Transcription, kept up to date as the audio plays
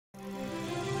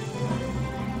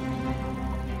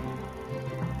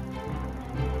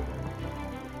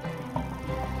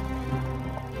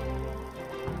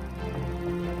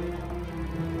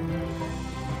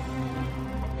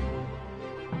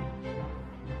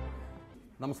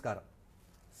നമസ്കാരം.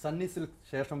 സണ്ണി സിൽക്ക്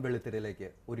ശേഷം വെള്ളിത്തിരയിലേക്ക്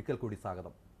ഒരിക്കൽ കൂടി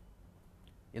സ്വാഗതം.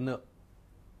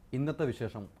 ഇന്നത്തെ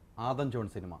വിശേഷം ആദം ജോൺ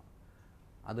സിനിമ.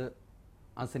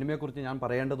 ആ സിനിമയെക്കുറിച്ച് ഞാൻ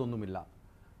പറയേണ്ടതൊന്നുമില്ല.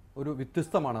 ഒരു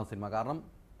വ്യത്യസ്തമാണ് ആ സിനിമ. കാരണം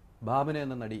ഭാവന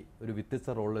എന്ന നടി ഒരു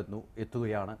വ്യത്യസ്ത റോളിൽ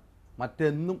എത്തുകയാണ്.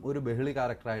 മറ്റെന്നും ഒരു ബഹളി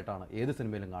ക്യാരക്ടറായിട്ടാണ് ഏത്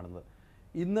സിനിമയിലും കാണുന്നത്.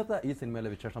 ഇന്നത്തെ ഈ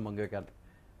സിനിമയിലെ വിശേഷം പങ്കുവയ്ക്കാൻ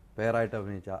പേരായിട്ട്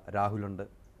അഭിനയിച്ച രാഹുലുണ്ട്,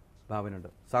 ഭാവനുണ്ട്.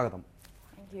 സ്വാഗതം.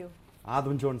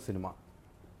 ആദം ജോൺ സിനിമ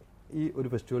ഈ ഒരു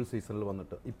ഫെസ്റ്റിവൽ സീസണിൽ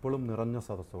വന്നിട്ട് ഇപ്പോഴും നിറഞ്ഞ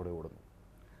സദസ്സോടെ ഓടുന്നു.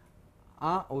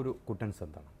 ആ ഒരു കുട്ടൻസ്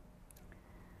എന്താണ്?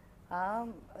 ആ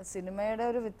സിനിമയുടെ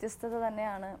ഒരു വ്യത്യസ്തത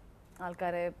തന്നെയാണ്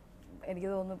ആൾക്കാരെ, എനിക്ക്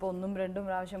തോന്നുന്നു ഇപ്പോൾ 1-2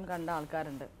 പ്രാവശ്യം കണ്ട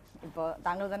ആൾക്കാരുണ്ട്. ഇപ്പോൾ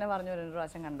താങ്കൾ തന്നെ പറഞ്ഞു 2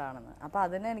 പ്രാവശ്യം കണ്ടാണെന്ന്. അപ്പോൾ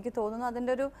അതിന് എനിക്ക് തോന്നുന്നു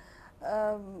അതിൻ്റെ ഒരു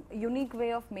യുണീക്ക് വേ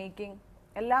ഓഫ് മേക്കിംഗ്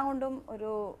എല്ലാം കൊണ്ടും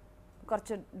ഒരു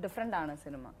കുറച്ച് ഡിഫറെൻ്റ് ആണ്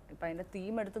സിനിമ. ഇപ്പം അതിൻ്റെ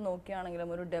തീം എടുത്ത് നോക്കുകയാണെങ്കിലും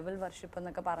ഒരു ഡെവിൾ വർഷിപ്പ്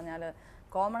എന്നൊക്കെ പറഞ്ഞാൽ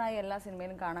കോമൺ ആയി എല്ലാ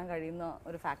സിനിമയിലും കാണാൻ കഴിയുന്ന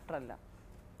ഒരു ഫാക്ടറല്ല.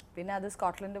 പിന്നെ അത്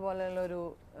സ്കോട്ട്ലൻഡ് പോലെയുള്ള ഒരു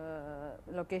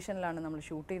ലൊക്കേഷനിലാണ് നമ്മൾ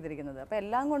ഷൂട്ട് ചെയ്തിരിക്കുന്നത്. അപ്പോൾ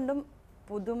എല്ലാം കൊണ്ടും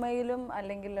പുതുമയിലും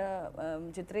അല്ലെങ്കിൽ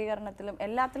ചിത്രീകരണത്തിലും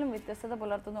എല്ലാത്തിലും വ്യത്യസ്തത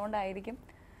പുലർത്തുന്നതുകൊണ്ടായിരിക്കും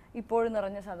ഇപ്പോഴും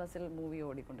നിറഞ്ഞ സദസ്സിൽ മൂവി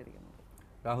ഓടിക്കൊണ്ടിരിക്കുന്നത്.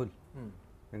 രാഹുൽ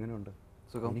എങ്ങനെയുണ്ട്?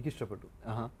 സുഖം. എനിക്കിഷ്ടപ്പെട്ടു.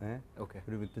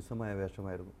 ഒരു വ്യത്യസ്തമായ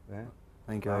വേഷമായിരുന്നു.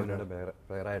 രാഹുലയുടെ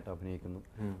പേരായിട്ട് അഭിനയിക്കുന്നു.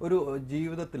 ഒരു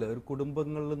ജീവിതത്തിൽ ഒരു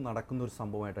കുടുംബങ്ങളിൽ നടക്കുന്ന ഒരു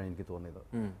സംഭവമായിട്ടാണ് എനിക്ക് തോന്നിയത്.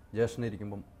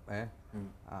 ജ്യേഷ്ഠനിരിക്കുമ്പം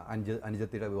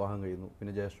അനുജത്തിയുടെ വിവാഹം കഴിയുന്നു,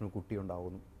 പിന്നെ ജ്യേഷ്ഠന് കുട്ടി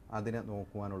ഉണ്ടാകുന്നു. അതിനെ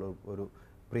നോക്കുവാനുള്ള ഒരു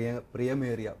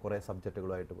പ്രിയമേറിയ കുറേ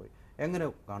സബ്ജക്റ്റുകളായിട്ട് പോയി. എങ്ങനെ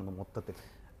കാണുന്നു മൊത്തത്തിൽ?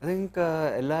 ഐ തിങ്ക്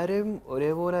എല്ലാവർക്കും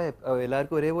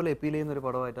ഒരേപോലെ അപ്പീൽ ചെയ്യുന്ന ഒരു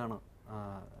പടമായിട്ടാണ്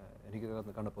എനിക്ക്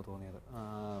കണ്ടപ്പോൾ തോന്നിയത്.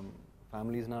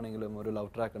 ഫാമിലീസിനാണെങ്കിലും ഒരു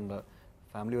ലവ് ട്രാക്ക് ഉണ്ട്,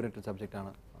 ഫാമിലി ഓറിയൻറ്റഡ്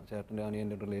സബ്ജക്റ്റാണ്. ചേട്ടൻ്റെ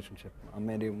അനിയൻ്റെ റിലേഷൻഷിപ്പ്,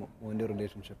 അമ്മേൻ്റെയും മോൻ്റെ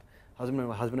റിലേഷൻഷിപ്പ്,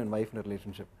 ഹസ്ബൻഡ് ആൻഡ് വൈഫിൻ്റെ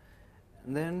റിലേഷൻഷിപ്പ്,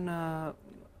 ദെൻ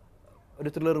ഒരു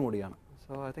ത്രില്ലറും കൂടിയാണ്.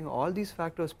 So I think all these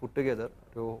factors puttu together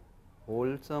ഒരു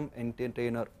ഹോൾസം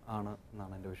എൻ്റർടൈനർ ആണ്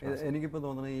എന്നാണ് എൻ്റെ വിശ്വാസം. എനിക്കിപ്പോൾ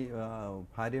തോന്നുന്നത് ഈ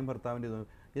ഭാര്യയും ഭർത്താവിൻ്റെ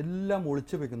എല്ലാം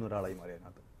ഒളിച്ചു വെക്കുന്ന ഒരാളായി മാറി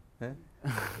അതിനകത്ത്.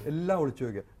 എല്ലാം ഒളിച്ചു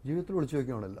വയ്ക്കുക, ജീവിതത്തിൽ ഒളിച്ചു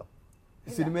വയ്ക്കുകയാണല്ലോ.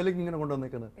 സിനിമയിലേക്ക് ഇങ്ങനെ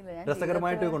കൊണ്ടുവന്നേക്കുന്നത്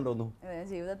രസകരമായിട്ട് കൊണ്ടുവന്നു.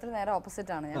 ജീവിതത്തിൽ നേരെ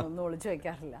ഓപ്പോസിറ്റ് ആണ്. ഞാൻ ഒന്നും ഒളിച്ചു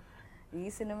വെക്കാറില്ല. ഈ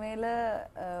സിനിമയിൽ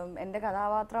എൻ്റെ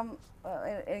കഥാപാത്രം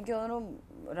എനിക്ക് തോന്നുന്നു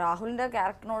രാഹുലിൻ്റെ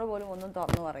ക്യാരക്ടറിനോട് പോലും ഒന്നും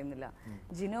തുറന്നു പറയുന്നില്ല.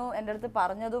 ജിനു എൻ്റെ അടുത്ത്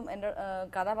പറഞ്ഞതും എൻ്റെ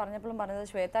കഥ പറഞ്ഞപ്പോഴും പറഞ്ഞത്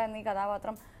ശ്വേത എന്നീ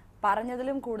കഥാപാത്രം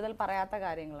പറഞ്ഞതിലും കൂടുതൽ പറയാത്ത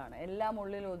കാര്യങ്ങളാണ്. എല്ലാം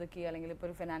ഉള്ളിൽ ഒതുക്കി, അല്ലെങ്കിൽ ഇപ്പോൾ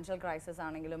ഒരു ഫിനാൻഷ്യൽ ക്രൈസിസ്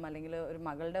ആണെങ്കിലും അല്ലെങ്കിൽ ഒരു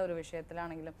മകളുടെ ഒരു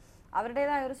വിഷയത്തിലാണെങ്കിലും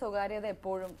അവരുടേതായ ഒരു സ്വകാര്യത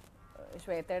എപ്പോഴും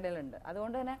ശ്വേതയുടെ ഉണ്ട്.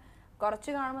 അതുകൊണ്ട് തന്നെ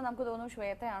കുറച്ച് കാണുമ്പോൾ നമുക്ക് തോന്നും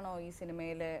ശ്വേതയാണോ ഈ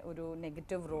സിനിമയിലെ ഒരു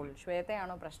നെഗറ്റീവ് റോൾ,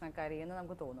 ശ്വേതയാണോ പ്രശ്നക്കാരി എന്ന്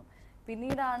നമുക്ക് തോന്നും.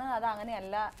 പിന്നീടാണ് അത്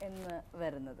അങ്ങനെയല്ല എന്ന്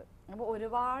വരുന്നത്. അപ്പോൾ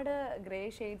ഒരുപാട് ഗ്രേ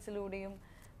ഷെയ്ഡ്സിലൂടെയും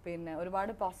പിന്നെ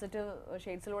ഒരുപാട് പോസിറ്റീവ്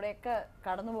ഷെയ്ഡ്സിലൂടെയൊക്കെ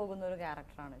കടന്നു പോകുന്ന ഒരു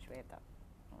ക്യാരക്ടറാണ് ശ്വേത.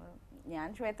 ഞാൻ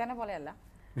ശ്വേതനെ പോലെയല്ല,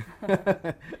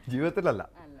 ജീവിതത്തിലല്ല.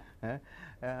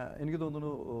 എനിക്ക്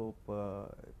തോന്നുന്നു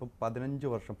ഇപ്പം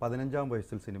 15ാം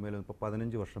വയസ്സിൽ സിനിമയിൽ ഇപ്പോൾ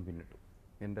 15 വർഷം പിന്നിട്ടു.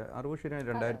 എൻ്റെ അറിവ് ശരിയായി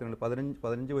 2002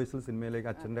 15 വയസ്സിൽ സിനിമയിലേക്ക്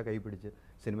അച്ഛൻ്റെ കൈ പിടിച്ച്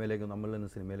സിനിമയിലേക്ക് നമ്മളിൽ നിന്ന്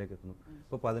സിനിമയിലേക്ക് എത്തുന്നു.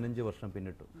 ഇപ്പോൾ 15 വർഷം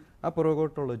പിന്നിട്ടു. ആ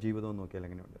പുറകോട്ടുള്ള ജീവിതം നോക്കിയാൽ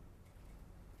എങ്ങനെയുണ്ട്?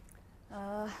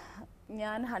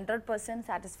 ഞാൻ 100%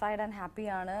 സാറ്റിസ്ഫൈഡ് ആൻഡ്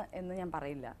ഹാപ്പിയാണ് എന്ന് ഞാൻ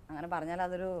പറയില്ല. അങ്ങനെ പറഞ്ഞാൽ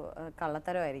അതൊരു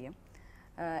കള്ളത്തരമായിരിക്കും.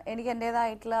 എനിക്ക്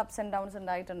എൻ്റേതായിട്ടുള്ള അപ്സ് ആൻഡ് ഡൗൺസ്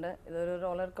ഉണ്ടായിട്ടുണ്ട്. ഇതൊരു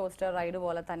റോളർ കോസ്റ്റർ റൈഡ്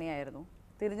പോലെ തന്നെയായിരുന്നു.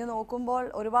 തിരിഞ്ഞു നോക്കുമ്പോൾ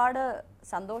ഒരുപാട്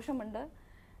സന്തോഷമുണ്ട്,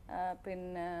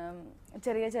 പിന്നെ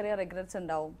ചെറിയ ചെറിയ റിഗ്രറ്റ്സ്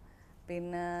ഉണ്ടാവും.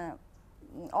 പിന്നെ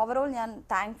ഓവറോൾ ഞാൻ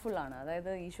താങ്ക്ഫുൾ ആണ്. അതായത്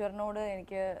ഈശ്വരനോട്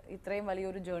എനിക്ക് ഇത്രയും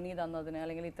വലിയൊരു ജേർണി തന്നതിന്,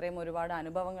 അല്ലെങ്കിൽ ഇത്രയും ഒരുപാട്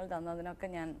അനുഭവങ്ങൾ തന്നതിനൊക്കെ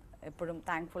ഞാൻ എപ്പോഴും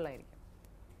താങ്ക്ഫുൾ ആയിരിക്കും.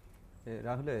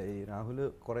 രാഹുൽ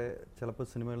കുറേ ചിലപ്പോൾ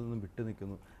സിനിമകളിൽ നിന്നും വിട്ടു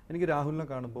നിൽക്കുന്നു. എനിക്ക് രാഹുലിനെ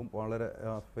കാണുമ്പോൾ വളരെ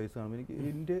ഫേസ് കാണുമ്പോൾ എനിക്ക്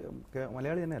ഇന്ത്യ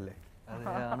മലയാളി തന്നെ അല്ലേ?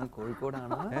 അതാണ്,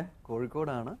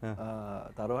 കോഴിക്കോടാണ്,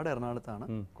 തറവാട് എറണാകുളത്താണ്,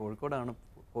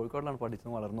 കോഴിക്കോടിലാണ്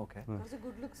പഠിച്ചതും വളർന്നൊക്കെ.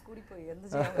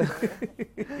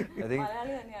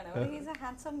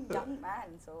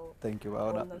 Thank you.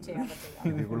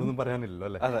 ഒന്നും പറയാനില്ലല്ലോ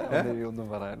അല്ലേ? അതെ, ഒന്നും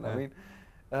പറയാനില്ല. ഐ മീൻ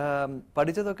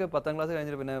പഠിച്ചതൊക്കെ 10ാം ക്ലാസ്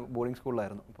കഴിഞ്ഞിട്ട് പിന്നെ ബോർഡിംഗ്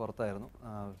സ്കൂളിലായിരുന്നു, പുറത്തായിരുന്നു.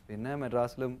 പിന്നെ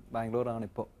മെഡ്രാസിലും ബാംഗ്ലൂരാണ്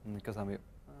ഇപ്പോൾ മിക്ക സമയം.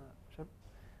 പക്ഷെ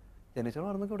ജനിച്ചോളം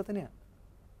വളർന്നൊക്കെ ഇവിടെ തന്നെയാണ്.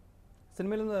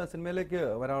 സിനിമയിലേക്ക്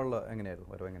വരാനുള്ള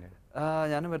എങ്ങനെയായിരുന്നു?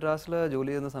 ഞാൻ മെഡ്രാസിൽ ജോലി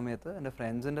ചെയ്യുന്ന സമയത്ത് എൻ്റെ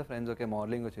ഫ്രണ്ട്സൊക്കെ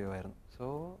മോഡലിംഗ് ചെയ്യുമായിരുന്നു. സോ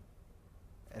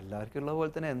എല്ലാവർക്കും ഉള്ള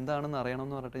പോലെ തന്നെ എന്താണെന്ന്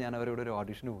അറിയണമെന്ന് പറഞ്ഞിട്ട് ഞാൻ അവരോട് ഒരു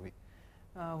ഓഡിഷന് പോയി.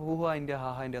 ഹൂഹ ഇന്ത്യ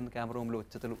ഹാഹ ഇന്ത്യ എന്ന് ക്യാമറ മുമ്പിൽ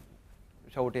ഉച്ചത്തിൽ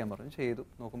ഷൗട്ട് ചെയ്യാൻ പറഞ്ഞു. ചെയ്തു.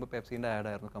 നോക്കുമ്പോൾ പെപ്സിൻ്റെ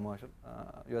ആഡായിരുന്നു, കമേഴ്ഷ്യൽ.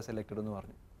 യു ആർ സെലക്റ്റഡ് എന്ന്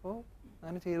പറഞ്ഞു. അപ്പോൾ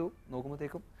അങ്ങനെ ചെയ്തു.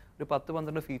 നോക്കുമ്പോഴത്തേക്കും ഒരു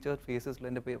 10-12 ഫീച്ചേർഡ് ഫേസസിൽ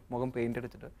എൻ്റെ മുഖം പെയിൻ്റ്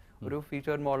അടിച്ചിട്ട് ഒരു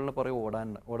ഫീച്ചേർഡ് മോഡലിന് പുറകെ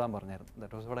ഓടാൻ പറഞ്ഞായിരുന്നു.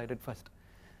 That was what I did first.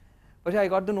 പക്ഷേ I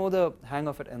got to know the hang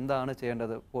of it. എന്താണ്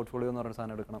ചെയ്യേണ്ടത്? പോർട്ട്ഫോളിയോ എന്ന് പറയുന്ന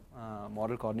സാധനം എടുക്കണം,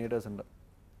 മോഡൽ കോർഡിനേറ്റേഴ്സ് ഉണ്ട്,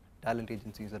 talent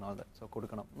agencies and all that. So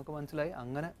കൊടുക്കണം എന്നൊക്കെ മനസ്സിലായി.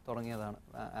 അങ്ങനെ തുടങ്ങിയതാണ്.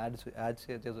 ആഡ്സ്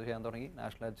ചെയ്യാൻ തുടങ്ങി.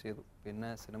 നാഷണൽ ആഡ് ചെയ്തു. പിന്നെ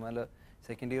സിനിമയിൽ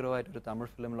സെക്കൻഡ് ഹീറോ ആയിട്ട് ഒരു തമിഴ്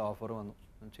ഫിലിമിൽ ഓഫർ വന്നു,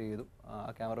 ചെയ്തു. ആ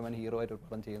ക്യാമറമാൻ ഹീറോ ആയിട്ട് ഒരു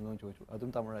പടം ചെയ്യുന്നു എന്ന് ചോദിച്ചു.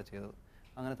 അതും തമിഴാണ് ചെയ്തത്.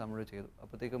 അങ്ങനെ തമിഴ് ചെയ്തു.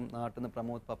 അപ്പോഴത്തേക്കും നാട്ടിൽ നിന്ന്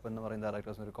പ്രമോദ് പപ്പൻ എന്ന് പറയുന്ന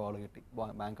ഡയറക്ടേഴ്സിന് ഒരു കോൾ കിട്ടി.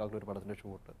 ബാങ്കോക്കിൽ ഒരു പടത്തിൻ്റെ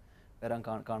ഷൂട്ട് വരാൻ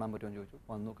കാണാൻ പറ്റുമെന്ന് ചോദിച്ചു.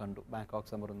 വന്നു, കണ്ടു. ബാങ്കോക്ക്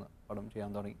സമ്മർ എന്ന് പടം ചെയ്യാൻ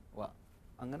തുടങ്ങി.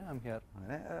 അങ്ങനെ ഐം ഹിയർ.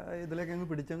 അങ്ങനെ ഇതിലേക്ക് അങ്ങ്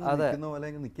പിടിച്ചങ്ങ് പോലെ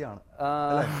നിൽക്കുകയാണ്.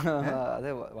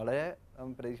 അതെ, വളരെ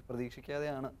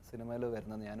പ്രതീക്ഷിക്കാതെയാണ് സിനിമയിൽ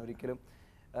വരുന്നത്. ഞാനൊരിക്കലും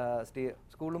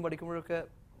സ്കൂളിലും പഠിക്കുമ്പോഴൊക്കെ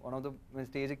വൺ ഓഫ് ദ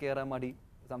സ്റ്റേജിൽ കയറാൻ മടി,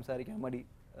 സംസാരിക്കാൻ മടി.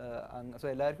 സോ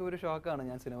എല്ലാവർക്കും ഒരു ഷോക്കാണ്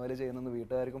ഞാൻ സിനിമയിൽ ചെയ്യുന്നത്.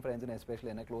 വീട്ടുകാർക്കും ഫ്രണ്ട്സിനും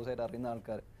എസ്പെഷ്യലി എന്നെ ക്ലോസ് ആയിട്ട് അറിയുന്ന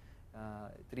ആൾക്കാർ.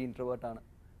 ഇത്തിരി ഇൻട്രോവേർട്ടാണ്.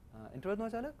 ഇൻട്രോവേർട്ട്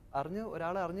എന്ന് വെച്ചാൽ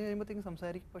ഒരാളെ അറിഞ്ഞു കഴിയുമ്പോഴത്തേക്കും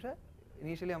സംസാരിക്കും. പക്ഷേ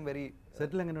ഇനീഷ്യലി ഐം വെരി.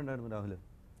 സെറ്റിൽ എങ്ങനെ ഉണ്ടായിരുന്നു രാഹുൽ?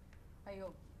 അയ്യോ,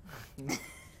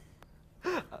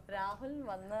 രാഹുൽ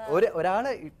വന്ന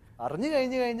ഒരാളെ അറിഞ്ഞു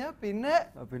കഴിഞ്ഞാൽ പിന്നെ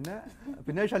പിന്നെ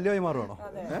പിന്നെ ശല്യമായി മാറുവാണോ?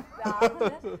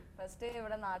 ഫസ്റ്റ്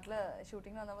ഇവിടെ നാട്ടില്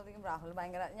ഷൂട്ടിംഗ് വന്നപ്പോഴത്തേക്കും രാഹുൽ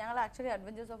ഭയങ്കര, ഞങ്ങൾ ആക്ച്വലി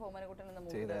അഡ്വഞ്ചേഴ്സ് ഓഫ് ഓമനക്കുട്ടൻ എന്ന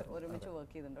മൂവിയിൽ ഒരുമിച്ച്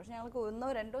വർക്ക് ചെയ്തിട്ടുണ്ട്. പക്ഷെ ഞങ്ങൾക്ക്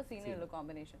 1-2 സീനേ ഉള്ളൂ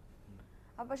കോമ്പിനേഷൻ.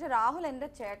 അപ്പം പക്ഷെ രാഹുൽ എൻ്റെ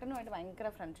ചേട്ടനുമായിട്ട് ഭയങ്കര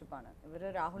ഫ്രണ്ട്ഷിപ്പാണ്. ഇവർ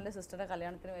രാഹുലിൻ്റെ സിസ്റ്ററുടെ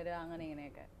കല്യാണത്തിന് വരിക, അങ്ങനെ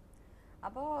ഇങ്ങനെയൊക്കെ.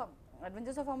 അപ്പോൾ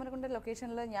അഡ്വഞ്ചേഴ്സ് ഓഫ് ഓമനക്കുട്ടൻ്റെ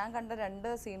ലൊക്കേഷനിൽ ഞാൻ കണ്ട 2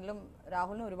 സീനിലും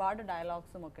രാഹുലിന് ഒരുപാട്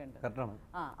ഡയലോഗ്സും ഒക്കെ ഉണ്ട്.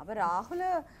 അപ്പോൾ രാഹുൽ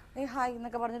ഹായ്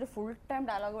എന്നൊക്കെ പറഞ്ഞിട്ട് ഫുൾ ടൈം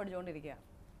ഡയലോഗ് പഠിച്ചുകൊണ്ടിരിക്കുക.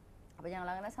 അപ്പോൾ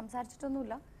ഞങ്ങളങ്ങനെ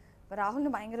സംസാരിച്ചിട്ടൊന്നുമില്ല. അപ്പോൾ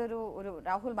രാഹുലിന് ഭയങ്കര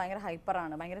രാഹുൽ ഭയങ്കര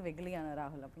ഹൈപ്പറാണ്, ഭയങ്കര വെഗിളിയാണ്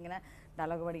രാഹുൽ. അപ്പോൾ ഇങ്ങനെ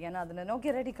ഡയലോഗ് പഠിക്കാനും അതിന് നോക്കി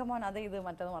റെഡി കമോൺ, അത് ഇത്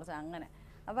മറ്റേത് മറിച്ച് അങ്ങനെ.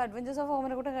 അപ്പോൾ അഡ്വഞ്ചേഴ്സ് ഓഫ്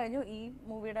ഓമനക്കുട്ടൻ കഴിഞ്ഞു. ഈ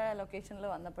മൂവിയുടെ ലൊക്കേഷനിൽ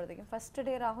വന്നപ്പോഴത്തേക്കും ഫസ്റ്റ്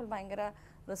ഡേ രാഹുൽ ഭയങ്കര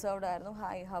റിസർവ്ഡ് ആയിരുന്നു.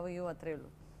 ഹായ് ഹൗ യു, അത്രയേ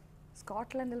ഉള്ളൂ.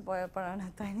 സ്കോട്ട്ലൻഡിൽ പോയപ്പോഴാണ്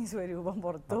തനി സ്വരൂപം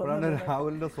പുറത്തു വന്നത്.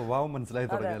 രാഹുലിന്റെ സ്വഭാവം മനസ്സിലായി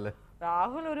തുടങ്ങിയല്ലേ?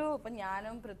 രാഹുൽ ഇപ്പം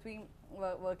ഞാനും പൃഥ്വിയും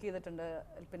വർക്ക് ചെയ്തിട്ടുണ്ട്,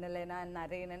 പിന്നെ ലെന,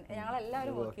 നരേനൻ,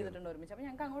 ഞങ്ങളെല്ലാവരും വർക്ക് ചെയ്തിട്ടുണ്ട് ഒരുമിച്ച്. അപ്പം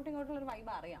ഞങ്ങൾക്ക് അങ്ങോട്ടും ഇങ്ങോട്ടുള്ള ഒരു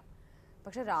വൈബ് അറിയാം.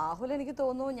 പക്ഷെ രാഹുൽ എനിക്ക്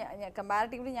തോന്നുന്നു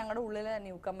കമ്പാരിറ്റീവ്ലി ഞങ്ങളുടെ ഉള്ളിലെ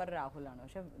ന്യൂ കമ്മർ രാഹുലാണ്.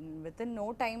 പക്ഷെ വിത്തിൻ നോ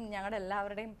ടൈം ഞങ്ങളുടെ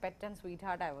എല്ലാവരുടെയും pet and sweet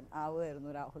heart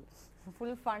ആവുമായിരുന്നു Rahul.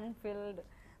 Full fun filled,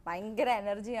 ഭയങ്കര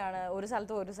എനർജിയാണ്. ഒരു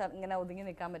സ്ഥലത്ത് ഇങ്ങനെ ഒതുങ്ങി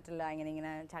നിൽക്കാൻ പറ്റില്ല.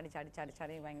 ഇങ്ങനെ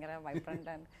ചാടി ഭയങ്കര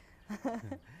വൈബ്രന്റ് ആൻഡ്.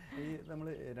 ഈ നമ്മൾ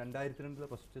 2002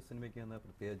 ഫസ്റ്റ് സിനിമയ്ക്ക് വന്ന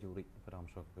പ്രത്യേക ജൂറി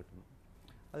പരാമർശമൊക്കെ കിട്ടുന്നു.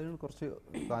 അതിന് കുറച്ച്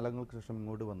കാലങ്ങൾക്ക് ശേഷം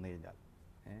ഇങ്ങോട്ട് വന്നു കഴിഞ്ഞാൽ,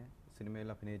 സിനിമയിൽ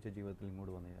അഭിനയിച്ച ജീവിതത്തിൽ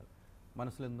ഇങ്ങോട്ട് വന്നു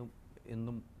കഴിഞ്ഞാൽ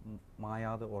എന്നും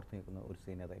മായാതെ ഓർത്ത് നിൽക്കുന്ന ഒരു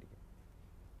സീൻ ഏതായിരിക്കും?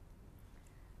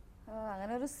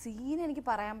 അങ്ങനെ ഒരു സീൻ എനിക്ക്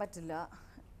പറയാൻ പറ്റില്ല.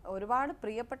 ഒരുപാട്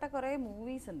പ്രിയപ്പെട്ട കുറേ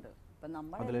മൂവീസ് ഉണ്ട്. ഇപ്പം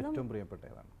നമ്മൾ ഏറ്റവും പ്രിയപ്പെട്ട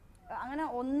ഏതാണ്? അങ്ങനെ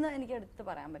ഒന്ന് എനിക്ക് എടുത്ത്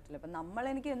പറയാൻ പറ്റില്ല. ഇപ്പം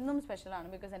എനിക്ക് എന്നും സ്പെഷ്യലാണ്.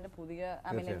 ബിക്കോസ് എൻ്റെ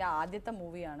എൻ്റെ ആദ്യത്തെ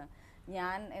മൂവിയാണ്.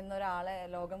 ഞാൻ എന്നൊരാളെ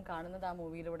ലോകം കാണുന്നത് ആ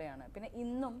മൂവിയിലൂടെയാണ്. പിന്നെ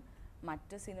ഇന്നും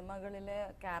മറ്റ് സിനിമകളിലെ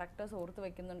ക്യാരക്ടേഴ്സ്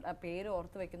പേര്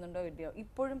ഓർത്ത് വെക്കുന്നുണ്ടോ ഇല്ലയോ,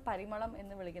 ഇപ്പോഴും പരിമളം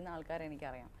എന്ന് വിളിക്കുന്ന ആൾക്കാരെ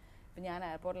എനിക്കറിയാം. ഇപ്പം ഞാൻ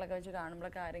എയർപോർട്ടിലൊക്കെ വെച്ച്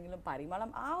കാണുമ്പോഴൊക്കെ ആരെങ്കിലും പരിമളം,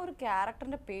 ആ ഒരു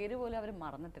ക്യാരക്ടറിൻ്റെ പേര് പോലും അവർ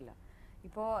മറന്നിട്ടില്ല.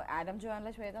 ഇപ്പോൾ ആഡം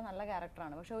ജോയാനിലെ ശ്വേത നല്ല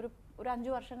ക്യാരക്ടറാണ്. പക്ഷെ ഒരു 5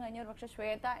 വർഷം കഴിഞ്ഞ പക്ഷേ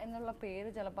ശ്വേത എന്നുള്ള പേര്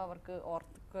ചിലപ്പോൾ അവർക്ക്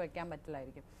ഓർത്ത് വെക്കാൻ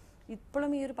പറ്റില്ലായിരിക്കും.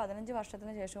 ഇപ്പോഴും ഈ ഒരു 15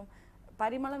 വർഷത്തിന് ശേഷം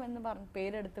പരിമളം എന്ന് പറഞ്ഞ്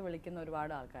പേരെടുത്ത് വിളിക്കുന്ന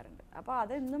ഒരുപാട് ആൾക്കാരുണ്ട്. അപ്പോൾ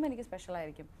അതെന്നും എനിക്ക്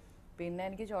സ്പെഷ്യലായിരിക്കും. പിന്നെ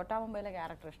എനിക്ക് ചോട്ടാ മുംബൈയിലെ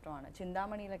ക്യാരക്ടർ ഇഷ്ടമാണ്,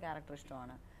 ചിന്താമണിയിലെ ക്യാരക്ടർ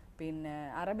ഇഷ്ടമാണ്, പിന്നെ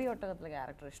അറബി ഒട്ടകത്തിലെ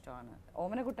ക്യാരക്ടർ ഇഷ്ടമാണ്,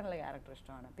 ഓമനക്കുട്ടനിലെ ക്യാരക്ടർ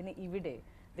ഇഷ്ടമാണ്, പിന്നെ ഇവിടെ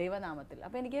ദൈവനാമത്തിൽ.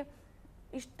 അപ്പോൾ എനിക്ക്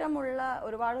ഇഷ്ടമുള്ള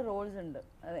ഒരുപാട് റോൾസ് ഉണ്ട്.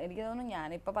 എനിക്ക് തോന്നുന്നു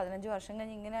ഞാനിപ്പോൾ 15 വർഷം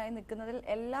കഴിഞ്ഞ് ഇങ്ങനെ നിൽക്കുന്നതിൽ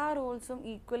എല്ലാ റോൾസും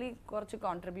ഈക്വലി കുറച്ച്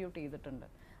കോൺട്രിബ്യൂട്ട് ചെയ്തിട്ടുണ്ട്.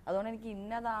 അതുകൊണ്ട് എനിക്ക്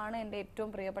ഇന്നതാണ് എൻ്റെ ഏറ്റവും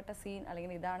പ്രിയപ്പെട്ട സീൻ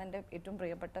അല്ലെങ്കിൽ ഇതാണ് എൻ്റെ ഏറ്റവും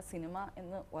പ്രിയപ്പെട്ട സിനിമ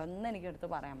എന്ന് എനിക്ക് എടുത്ത്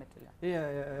പറയാൻ പറ്റില്ല. ഈ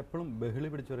എപ്പോഴും ബഹളി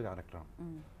പിടിച്ചൊരു ക്യാരക്ടറാണ്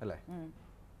അല്ലേ?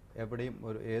 എവിടെയും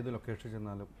ഏത് ലൊക്കേഷൻ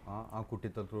ചെന്നാലും ആ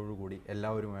കുട്ടിത്തത്തോടു കൂടി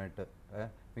എല്ലാവരുമായിട്ട്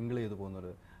മിങ്കിൾ ചെയ്ത്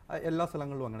പോകുന്നത് എല്ലാ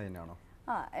സ്ഥലങ്ങളിലും അങ്ങനെ തന്നെയാണോ?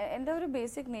 എൻ്റെ ഒരു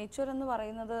ബേസിക് നേച്ചർ എന്ന്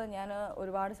പറയുന്നത് ഞാൻ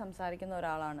ഒരുപാട് സംസാരിക്കുന്ന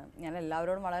ഒരാളാണ്. ഞാൻ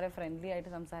എല്ലാവരോടും വളരെ ഫ്രണ്ട്ലി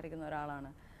ആയിട്ട് സംസാരിക്കുന്ന ഒരാളാണ്.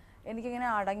 എനിക്കിങ്ങനെ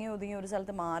അടങ്ങി ഒതുങ്ങി ഒരു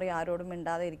സ്ഥലത്ത് മാറി ആരോടും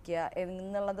മിണ്ടാതെ ഇരിക്കുക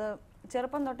എന്നുള്ളത്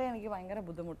ചെറുപ്പം തൊട്ടേ എനിക്ക് ഭയങ്കര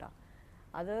ബുദ്ധിമുട്ടാണ്.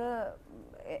 അത്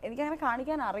എനിക്കങ്ങനെ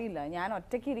കാണിക്കാൻ അറിയില്ല. ഞാൻ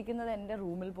ഒറ്റയ്ക്ക് ഇരിക്കുന്നത് എൻ്റെ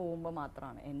റൂമിൽ പോകുമ്പോൾ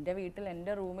മാത്രമാണ്. എൻ്റെ വീട്ടിൽ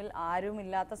എൻ്റെ റൂമിൽ ആരും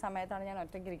ഇല്ലാത്ത സമയത്താണ് ഞാൻ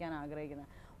ഒറ്റയ്ക്ക് ഇരിക്കാൻ ആഗ്രഹിക്കുന്നത്.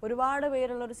 ഒരുപാട്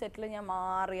പേരുള്ളൊരു സെറ്റിൽ ഞാൻ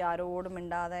മാറി ആരോടും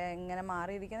മിണ്ടാതെ ഇങ്ങനെ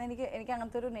മാറിയിരിക്കുന്നത് എനിക്ക്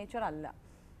അങ്ങനത്തെ ഒരു നേച്ചർ അല്ല.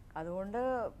 അതുകൊണ്ട്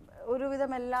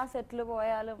ഒരുവിധം എല്ലാ സെറ്റിൽ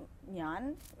പോയാലും ഞാൻ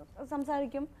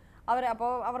സംസാരിക്കും.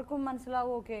 അപ്പോൾ അവർക്കും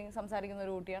മനസ്സിലാവും ഓക്കെ സംസാരിക്കുന്ന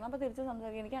ഒരു കുട്ടിയാണ്, അപ്പോൾ തിരിച്ച്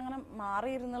സംസാരിക്കും. എനിക്ക് അങ്ങനെ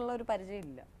മാറിയിരുന്നുള്ള ഒരു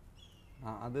പരിചയമില്ല.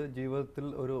 അത് ജീവിതത്തിൽ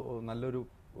ഒരു നല്ലൊരു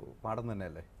പാഠം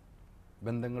തന്നെയല്ലേ?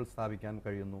 ബന്ധങ്ങൾ സ്ഥാപിക്കാൻ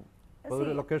കഴിയുന്നു. ഇപ്പോൾ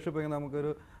ഒരു ലൊക്കേഷൻ പോയി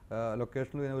നമുക്കൊരു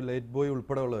ലൊക്കേഷനിൽ ഒരു ലൈറ്റ് ബോയ്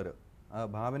ഉൾപ്പെടെ ഉള്ളവർ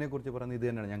ഭാവനയെ കുറിച്ച് പറയുന്നത് ഇത്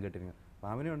തന്നെയാണ് ഞാൻ കേട്ടിരിക്കുന്നത്.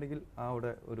 ഭാവന ഉണ്ടെങ്കിൽ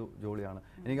അവിടെ ഒരു ജോലിയാണ്.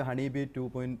 എനിക്ക് ഹണി ബി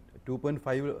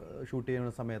 2.5 ഷൂട്ട്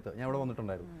ചെയ്യുന്ന സമയത്ത് ഞാൻ ഇവിടെ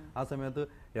വന്നിട്ടുണ്ടായിരുന്നു. ആ സമയത്ത്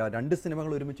 2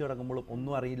 സിനിമകൾ ഒരുമിച്ച് കിടക്കുമ്പോഴും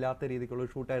ഒന്നും അറിയില്ലാത്ത രീതിക്കുള്ള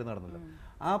ഒരു ഷൂട്ടായിരുന്നു നടന്നത്.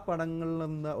 ആ പടങ്ങളിൽ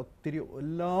നിന്ന് ഒത്തിരി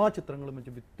എല്ലാ ചിത്രങ്ങളും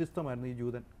വെച്ച് വ്യത്യസ്തമായിരുന്നു ഈ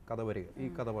ജൂതൻ ഈ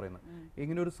കഥ പറയുന്നത്.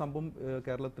 ഇങ്ങനെ ഒരു സംഭവം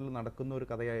കേരളത്തിൽ നടക്കുന്ന ഒരു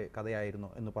കഥയായിരുന്നു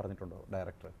എന്ന് പറഞ്ഞിട്ടുണ്ടോ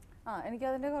ഡയറക്ടർ?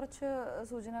 എനിക്കതിൻ്റെ കുറച്ച്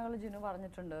സൂചനകൾ ജിനു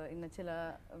പറഞ്ഞിട്ടുണ്ട്. ഇന്ന ചില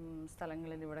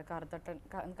സ്ഥലങ്ങളിൽ ഇവിടെ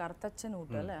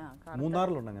കറുത്തച്ഛനൂട്ട് അല്ലേ,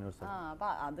 മൂന്നാറിലുണ്ട് അങ്ങനെ ഒരു സ്ഥലം. അപ്പം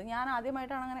അത് ഞാൻ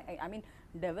ആദ്യമായിട്ടാണ് അങ്ങനെ, ഐ മീൻ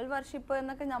ഡെവിൾ വർഷിപ്പ്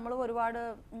എന്നൊക്കെ നമ്മൾ ഒരുപാട്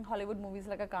ഹോളിവുഡ്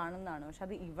മൂവീസിലൊക്കെ കാണുന്നതാണ്. പക്ഷെ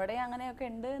അത് ഇവിടെ അങ്ങനെയൊക്കെ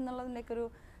ഉണ്ട് എന്നുള്ളതിൻ്റെയൊക്കെ ഒരു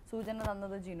സൂചന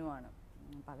തന്നത് ജിനുവാണ്.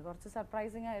 അപ്പം അത് കുറച്ച്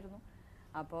സർപ്രൈസിങ് ആയിരുന്നു.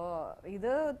 അപ്പോൾ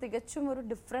ഇത് തികച്ചും ഒരു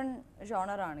ഡിഫറെൻറ്റ്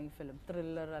ജോണറാണ് ഈ ഫിലിം.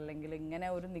 ത്രില്ലർ അല്ലെങ്കിൽ ഇങ്ങനെ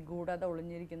ഒരു നിഗൂഢത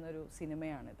ഒളിഞ്ഞിരിക്കുന്ന ഒരു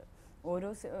സിനിമയാണിത്. ഓരോ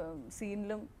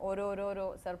സീനിലും ഓരോരോ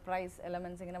സർപ്രൈസ്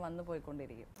എലമെന്റ്സ് ഇങ്ങനെ വന്നു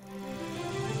പോയിക്കൊണ്ടിരിക്കും.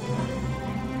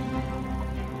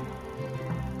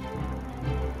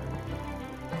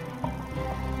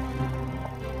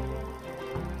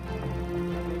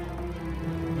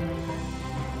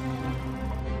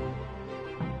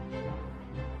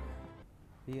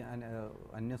 ഈ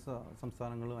അന്യ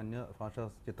സംസ്ഥാനങ്ങളും അന്യ ഭാഷാ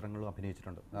ചിത്രങ്ങളും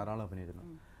അഭിനയിച്ചിട്ടുണ്ട്, ധാരാളം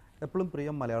അഭിനയിച്ചിട്ടുണ്ട്. എപ്പോഴും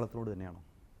പ്രിയം മലയാളത്തിനോട് തന്നെയാണോ?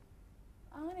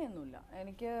 അങ്ങനെയൊന്നുമില്ല.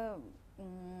 എനിക്ക്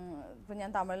ഇപ്പം ഞാൻ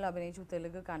തമിഴിൽ അഭിനയിച്ചു,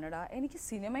 തെലുങ്ക്, കന്നഡ. എനിക്ക്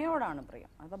സിനിമയോടാണ്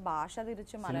പ്രിയം. അപ്പം ഭാഷ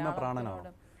തിരിച്ച് മലയാളത്തിനോട്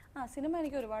സിനിമ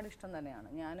എനിക്ക് ഒരുപാട് ഇഷ്ടം തന്നെയാണ്.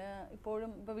 ഞാൻ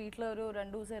ഇപ്പോഴും ഇപ്പോൾ വീട്ടിലൊരു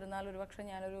 2 ദിവസം ഇരുന്നാൽ ഒരു പക്ഷേ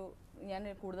ഞാൻ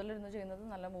കൂടുതലിരുന്ന് ചെയ്യുന്നത്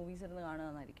നല്ല മൂവീസ് ഇരുന്ന് കാണുക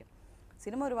എന്നായിരിക്കും.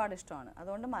 സിനിമ ഒരുപാട് ഇഷ്ടമാണ്.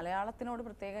 അതുകൊണ്ട് മലയാളത്തിനോട്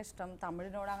പ്രത്യേക ഇഷ്ടം,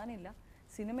 തമിഴിനോട് അങ്ങനെയില്ല,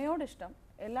 സിനിമയോട് ഇഷ്ടം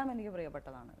എല്ലാം എനിക്ക്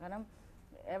പ്രിയപ്പെട്ടതാണ്. കാരണം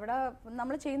എവിടെ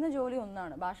നമ്മൾ ചെയ്യുന്ന ജോലി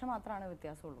ഒന്നാണ്, ഭാഷ മാത്രമാണ്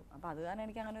വ്യത്യാസമുള്ളൂ. അപ്പോൾ അത് കാരണം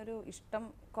എനിക്ക് അങ്ങനെ ഒരു ഇഷ്ടം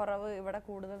കുറവ് ഇവിടെ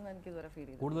കൂടുതൽ എനിക്ക് ഇതുവരെ ഫീൽ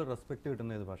ചെയ്തു. കൂടുതൽ റെസ്പെക്ട്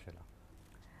കിട്ടുന്ന ഏത് ഭാഷയിലാണ്?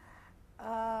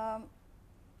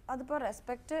 അതിപ്പോൾ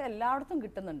റെസ്പെക്റ്റ് എല്ലായിടത്തും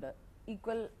കിട്ടുന്നുണ്ട്,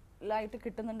 ഈക്വലായിട്ട്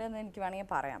കിട്ടുന്നുണ്ട് എന്ന് എനിക്ക് വേണമെങ്കിൽ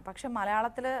പറയാം. പക്ഷെ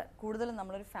മലയാളത്തിൽ കൂടുതലും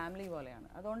നമ്മളൊരു ഫാമിലി പോലെയാണ്.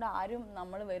 അതുകൊണ്ട് ആരും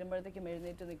നമ്മൾ വരുമ്പോഴത്തേക്കും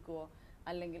എഴുന്നേറ്റ് നിൽക്കുമോ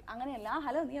അല്ലെങ്കിൽ അങ്ങനെയല്ല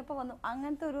ഹലോ നീ എപ്പോൾ വന്നു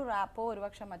അങ്ങനത്തെ ഒരു റാപ്പോ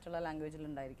ഒരുപക്ഷെ മറ്റുള്ള ലാംഗ്വേജിൽ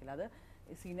ഉണ്ടായിരിക്കില്ല. അത്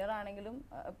സീനിയർ ആണെങ്കിലും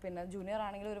പിന്നെ ജൂനിയർ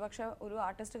ആണെങ്കിലും ഒരുപക്ഷെ ഒരു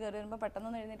ആർട്ടിസ്റ്റ് കയറി വരുമ്പോൾ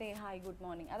പെട്ടെന്ന് എഴുന്നേറ്റ് ഹായ് ഗുഡ്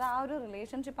മോർണിംഗ്, അത് ആ ഒരു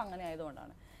റിലേഷൻഷിപ്പ് അങ്ങനെ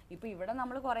ആയതുകൊണ്ടാണ്. ഇപ്പോൾ ഇവിടെ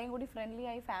നമ്മൾ കുറേയും കൂടി ഫ്രണ്ട്ലി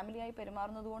ആയി ഫാമിലി ആയി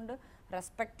പെരുമാറുന്നത് കൊണ്ട്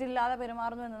റെസ്പെക്റ്റ് ഇല്ലാതെ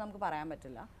പെരുമാറുന്നു എന്ന് നമുക്ക് പറയാൻ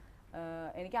പറ്റില്ല.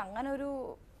 എനിക്ക് അങ്ങനെ ഒരു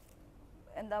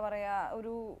എന്താ പറയുക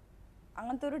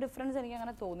അങ്ങനത്തെ ഒരു ഡിഫറൻസ് എനിക്ക്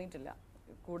അങ്ങനെ തോന്നിയിട്ടില്ല.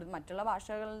 മറ്റുള്ള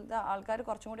ഭാഷകളുടെ ആൾക്കാർ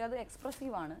കുറച്ചും കൂടി അത്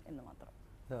എക്സ്പ്രസീവാണ് എന്ന് മാത്രം.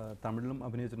 തമിഴിലും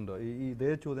അഭിനയിച്ചിട്ടുണ്ടോ?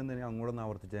 ഇതേ ചോദ്യം തന്നെ അങ്ങോട്ടൊന്ന്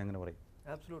ആവർത്തിച്ചാൽ എങ്ങനെ പറയും?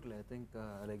 Absolutely, I think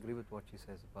I'll agree with what she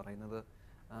says. പറയുന്നത്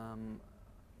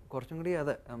കുറച്ചും കൂടി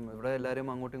അതെ, ഇവിടെ എല്ലാവരും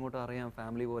അങ്ങോട്ടും ഇങ്ങോട്ടും അറിയാം,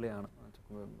 ഫാമിലി പോലെയാണ്,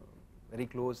 വെരി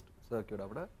ക്ലോസ്ഡ് സർക്യൂട്ട്.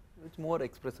 അവിടെ it's more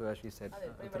expressive as she said.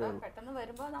 പെട്ടെന്ന്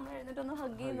വരുമ്പോൾ നമ്മൾ എഴുന്നേറ്റൊന്ന്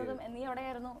ഹഗ് ചെയ്യുന്നതും നീ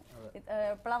എവിടെയായിരുന്നു,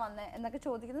 എപ്പോഴാണ് വന്നത് എന്നൊക്കെ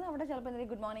ചോദിക്കുന്നത് അവിടെ ചിലപ്പോൾ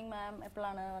ഗുഡ് മോർണിംഗ് മാം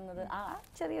എപ്പോഴാണ് വന്നത്, ആ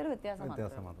ചെറിയൊരു വ്യത്യാസം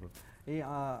മാത്രമേ. ഈ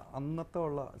അന്നത്തെ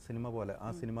ഉള്ള സിനിമ പോലെ ആ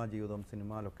സിനിമാ ജീവിതം,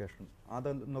 സിനിമാ ലൊക്കേഷൻ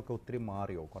അതൊന്നൊക്കെ ഒത്തിരി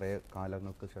മാറിയോ കുറേ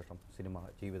കാലങ്ങൾക്ക് ശേഷം? സിനിമ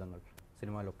ജീവിതങ്ങൾ,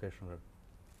 സിനിമാ ലൊക്കേഷനുകൾ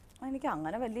എനിക്ക്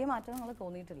അങ്ങനെ വലിയ മാറ്റങ്ങൾ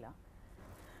തോന്നിയിട്ടില്ല.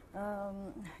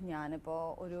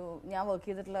 ഞാനിപ്പോൾ ഞാൻ വർക്ക്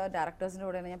ചെയ്തിട്ടുള്ള ഡയറക്ടേഴ്സിൻ്റെ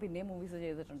കൂടെയാണ് ഞാൻ പിന്നെയും മൂവീസ്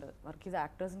ചെയ്തിട്ടുണ്ട്, വർക്ക് ചെയ്ത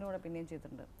ആക്ടേഴ്സിൻ്റെ കൂടെ പിന്നെയും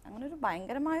ചെയ്തിട്ടുണ്ട്. അങ്ങനെ ഒരു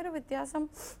ഭയങ്കരമായൊരു വ്യത്യാസം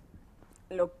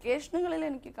ലൊക്കേഷനുകളിൽ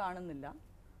എനിക്ക് കാണുന്നില്ല.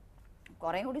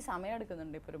 കുറേ കൂടി സമയം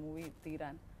എടുക്കുന്നുണ്ട് ഇപ്പോൾ ഒരു മൂവി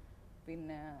തീരാൻ.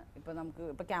 പിന്നെ ഇപ്പോൾ നമുക്ക്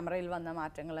ഇപ്പോൾ ക്യാമറയിൽ വന്ന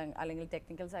മാറ്റങ്ങൾ അല്ലെങ്കിൽ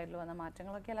ടെക്നിക്കൽ സൈഡിൽ വന്ന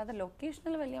മാറ്റങ്ങളൊക്കെ അല്ലാതെ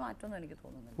ലൊക്കേഷനിൽ വലിയ മാറ്റമൊന്നും എനിക്ക്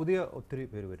തോന്നുന്നില്ല. പുതിയ ഒത്തിരി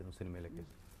പേര് വരുന്നു സിനിമയിലേക്ക്,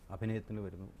 അഭിനയത്തിന്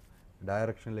വരുന്നു,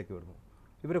 ഡയറക്ഷനിലേക്ക് വരുന്നു.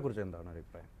 ഇവരെക്കുറിച്ച് എന്താണ്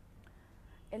അഭിപ്രായം?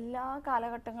 എല്ലാ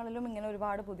കാലഘട്ടങ്ങളിലും ഇങ്ങനെ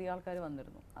ഒരുപാട് പുതിയ ആൾക്കാർ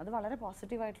വന്നിരുന്നു. അത് വളരെ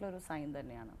പോസിറ്റീവായിട്ടുള്ളൊരു സൈൻ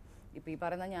തന്നെയാണ്. ഇപ്പോൾ ഈ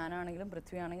പറയുന്ന ഞാനാണെങ്കിലും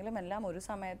പൃഥ്വി ആണെങ്കിലും എല്ലാം ഒരു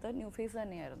സമയത്ത് ന്യൂ ഫേസ്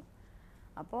തന്നെയായിരുന്നു.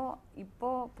 അപ്പോൾ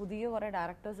ഇപ്പോൾ പുതിയ കുറേ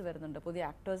ഡയറക്ടേഴ്സ് വരുന്നുണ്ട്, പുതിയ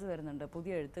ആക്ടേഴ്സ് വരുന്നുണ്ട്,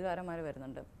 പുതിയ എഴുത്തുകാരന്മാർ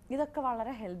വരുന്നുണ്ട്. ഇതൊക്കെ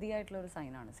വളരെ ഹെൽത്തി ആയിട്ടുള്ളൊരു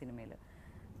സൈനാണ് സിനിമയിൽ.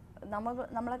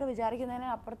 നമ്മളൊക്കെ വിചാരിക്കുന്നതിന്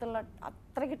അപ്പുറത്തുള്ള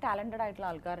അത്രയ്ക്ക് ടാലൻറ്റഡ് ആയിട്ടുള്ള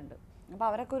ആൾക്കാരുണ്ട്. അപ്പോൾ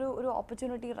അവരൊക്കെ ഒരു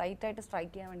ഓപ്പർച്യൂണിറ്റി റൈറ്റായിട്ട്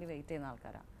സ്ട്രൈക്ക് ചെയ്യാൻ വേണ്ടി വെയിറ്റ് ചെയ്യുന്ന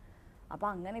ആൾക്കാരാണ്. അപ്പോൾ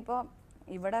അങ്ങനെ ഇപ്പോൾ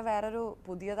ഇവിടെ വേറൊരു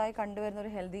പുതിയതായി കണ്ടുവരുന്ന ഒരു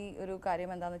ഹെൽത്തി ഒരു കാര്യം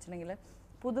എന്താണെന്ന് വെച്ചിട്ടുണ്ടെങ്കിൽ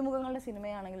പുതുമുഖങ്ങളുടെ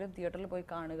സിനിമയാണെങ്കിലും തിയേറ്ററിൽ പോയി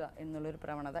കാണുക എന്നുള്ളൊരു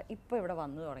പ്രവണത ഇപ്പോൾ ഇവിടെ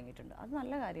വന്നു തുടങ്ങിയിട്ടുണ്ട്. അത്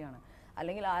നല്ല കാര്യമാണ്.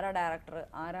 അല്ലെങ്കിൽ ആരാ ഡയറക്ടർ,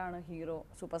 ആരാണ് ഹീറോ,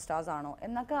 സൂപ്പർ സ്റ്റാർസ് ആണോ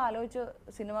എന്നൊക്കെ ആലോചിച്ച്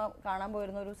സിനിമ കാണാൻ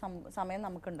പോയിരുന്ന ഒരു സമയം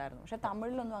നമുക്കുണ്ടായിരുന്നു. പക്ഷേ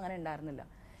തമിഴിലൊന്നും അങ്ങനെ ഉണ്ടായിരുന്നില്ല.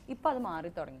 ഇപ്പോൾ അത്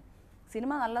മാറി തുടങ്ങി.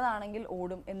 സിനിമ നല്ലതാണെങ്കിൽ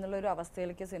ഓടും എന്നുള്ളൊരു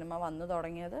അവസ്ഥയിലേക്ക് സിനിമ വന്നു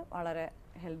തുടങ്ങിയത് വളരെ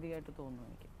ഹെൽത്തി ആയിട്ട് തോന്നുന്നു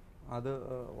എനിക്ക്. അത്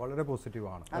വളരെ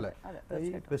പോസിറ്റീവാണ് അല്ലേ? ഈ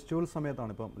ഫെസ്റ്റിവൽ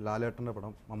സമയത്താണ് ഇപ്പം ലാലേട്ടൻ്റെ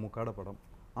പടം, മമ്മൂക്കയുടെ പടം,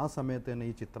 ആ സമയത്ത് തന്നെ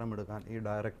ഈ ചിത്രം എടുക്കാൻ ഈ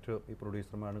ഡയറക്ടർ, ഈ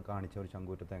പ്രൊഡ്യൂസർമാരും കാണിച്ച ഒരു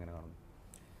ചങ്കൂറ്റത്തെ എങ്ങനെ കാണുന്നു?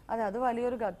 അത്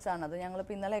വലിയൊരു ഗട്ട്സാണ്. അത്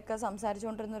ഞങ്ങളിപ്പോൾ ഇന്നലെയൊക്കെ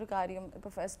സംസാരിച്ചുകൊണ്ടിരുന്നൊരു കാര്യം.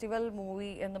 ഇപ്പോൾ ഫെസ്റ്റിവൽ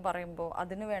മൂവി എന്ന് പറയുമ്പോൾ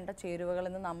അതിന് വേണ്ട ചേരുവകൾ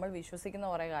എന്ന് നമ്മൾ വിശ്വസിക്കുന്ന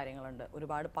കുറേ കാര്യങ്ങളുണ്ട്.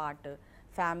 ഒരുപാട് പാട്ട്,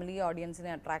 ഫാമിലി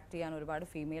ഓഡിയൻസിനെ അട്രാക്ട് ചെയ്യാൻ ഒരുപാട്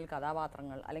ഫീമെയിൽ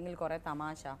കഥാപാത്രങ്ങൾ, അല്ലെങ്കിൽ കുറേ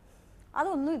തമാശ,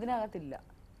 അതൊന്നും ഇതിനകത്തില്ല.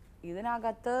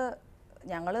 ഇതിനകത്ത്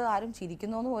ഞങ്ങൾ ആരും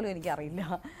ചിരിക്കുന്നോന്ന് പോലും എനിക്കറിയില്ല.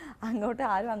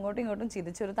 ആരും അങ്ങോട്ടും ഇങ്ങോട്ടും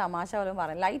ചിരിച്ചൊരു തമാശ പോലും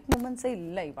പറയാം. ലൈറ്റ് മൊമെൻറ്റ്സേ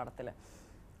ഇല്ല ഈ പടത്തിൽ.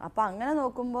 അപ്പോൾ അങ്ങനെ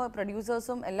നോക്കുമ്പോൾ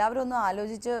പ്രൊഡ്യൂസേഴ്സും എല്ലാവരും ഒന്ന്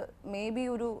ആലോചിച്ച് മേ ബി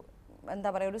ഒരു എന്താ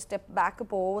പറയുക, ഒരു സ്റ്റെപ്പ് ബാക്ക്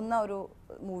പോകുന്ന ഒരു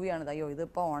മൂവിയാണിത്. അയ്യോ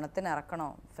ഇതിപ്പോൾ ഓണത്തിന് ഇറക്കണോ,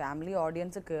 ഫാമിലി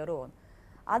ഓഡിയൻസ് കയറുമോ,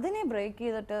 അതിനെ ബ്രേക്ക്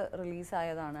ചെയ്തിട്ട്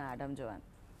റിലീസായതാണ് ആഡം ജോവാൻ.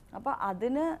 അപ്പോൾ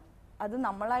അത്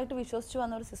നമ്മളായിട്ട് വിശ്വസിച്ച്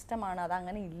വന്ന ഒരു സിസ്റ്റമാണ്.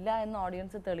 അതങ്ങനെ ഇല്ല എന്ന്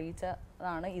ഓഡിയൻസ്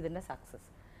തെളിയിച്ചതാണ് ഇതിൻ്റെ സക്സസ്.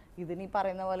 ഇതിനീ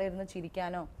പറയുന്ന പോലെ ഇരുന്ന്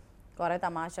ചിരിക്കാനോ കുറേ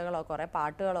തമാശകളോ കുറേ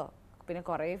പാട്ടുകളോ പിന്നെ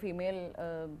കുറേ ഫീമെയിൽ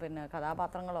പിന്നെ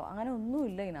കഥാപാത്രങ്ങളോ അങ്ങനെ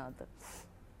ഒന്നുമില്ല ഇതിനകത്ത്.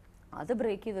 അത്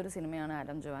ബ്രേക്ക് ചെയ്തൊരു സിനിമയാണ്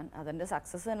ആഡം ജോവാൻ. അതിൻ്റെ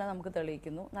സക്സസ് തന്നെ നമുക്ക്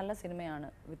തെളിയിക്കുന്നു. നല്ല സിനിമയാണ്,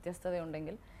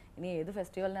 വ്യത്യസ്തതയുണ്ടെങ്കിൽ ഇനി ഏത്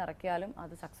ഫെസ്റ്റിവലിന് ഇറക്കിയാലും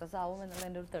അത് സക്സസ് ആവും എന്നുള്ള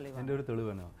എൻ്റെ ഒരു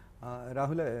തെളിവാണ്.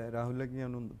 രാഹുലിലേക്ക്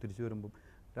ഞാനൊന്ന് തിരിച്ചു വരുമ്പം,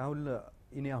 രാഹുലിന്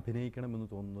ഇനി അഭിനയിക്കണമെന്ന്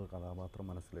തോന്നുന്ന കഥാപാത്രം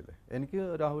മനസ്സിലില്ലേ? എനിക്ക്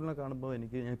രാഹുലിനെ കാണുമ്പോൾ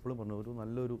ഞാൻ ഇപ്പോഴും പറഞ്ഞു, ഒരു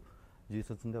നല്ലൊരു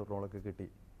ജീസസിൻ്റെ റോളൊക്കെ കിട്ടി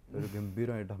ഒരു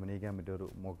ഗംഭീരമായിട്ട് അഭിനയിക്കാൻ പറ്റിയ ഒരു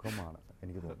മുഖമാണ്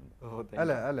എനിക്ക് തോന്നുന്നത്.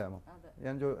 അല്ലേ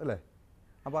അല്ലേ?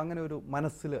 അപ്പോൾ അങ്ങനെ ഒരു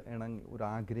മനസ്സിൽ ഇണങ്ങി ഒരു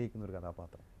ആഗ്രഹിക്കുന്ന ഒരു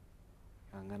കഥാപാത്രം,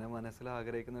 അങ്ങനെ മനസ്സിൽ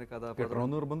ആഗ്രഹിക്കുന്ന ഒരു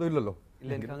കഥാപാത്രം നിർബന്ധമില്ലല്ലോ.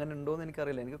 ഇല്ല, എനിക്ക് അങ്ങനെ ഉണ്ടോയെന്ന്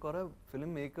എനിക്കറിയില്ല. എനിക്ക് കുറേ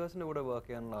ഫിലിം മേക്കേഴ്സിൻ്റെ കൂടെ വർക്ക്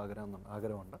ചെയ്യാനുള്ള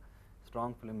ആഗ്രഹമുണ്ട്.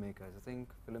 Strong film makers. I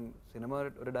think cinema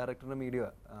ഒരു ഡയറക്ടറിൻ്റെ മീഡിയ,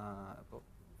 അപ്പോൾ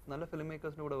നല്ല ഫിലിം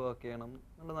മേക്കേഴ്സിൻ്റെ കൂടെ വർക്ക് ചെയ്യണം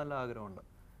എന്നുള്ള നല്ല ആഗ്രഹമുണ്ട്,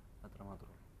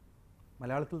 അത്രമാത്രം.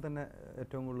 മലയാളത്തിൽ തന്നെ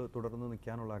ഏറ്റവും കൂടുതൽ തുടർന്ന്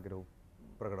നിൽക്കാനുള്ള ആഗ്രഹവും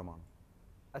പ്രകടമാണ്.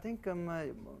 ഐ തിങ്ക്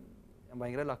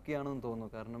ഭയങ്കര ലക്കിയാണെന്ന് തോന്നുന്നു.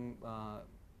 കാരണം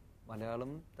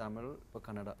മലയാളം, തമിഴ്, ഇപ്പോൾ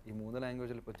കന്നഡ, ഈ 3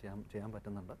 ലാംഗ്വേജിൽ ഇപ്പോൾ ചെയ്യാൻ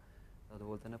പറ്റുന്നുണ്ട്.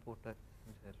 അതുപോലെ തന്നെ പോട്ടെ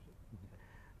വിചാരിച്ചു.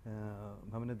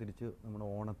 ഭാവന തിരിച്ച് നമ്മുടെ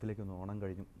ഓണത്തിലേക്കൊന്ന്, ഓണം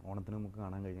കഴിഞ്ഞു, ഓണത്തിന് നമുക്ക്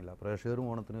കാണാൻ കഴിഞ്ഞില്ല, പ്രേക്ഷകരും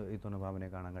ഓണത്തിന് ഈ തന്നെ ഭാവനയെ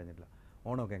കാണാൻ കഴിഞ്ഞിട്ടില്ല.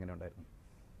 ഓണമൊക്കെ എങ്ങനെ ഉണ്ടായിരുന്നു?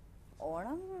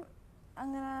 ഓണം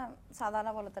അങ്ങനെ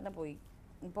സാധാരണ പോലെ തന്നെ പോയി.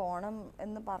 ഇപ്പോൾ ഓണം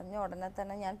എന്ന് പറഞ്ഞ ഉടനെ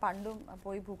തന്നെ ഞാൻ പണ്ടും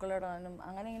പോയി പൂക്കളിടാനും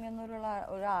അങ്ങനെ ഇങ്ങനെയൊന്നും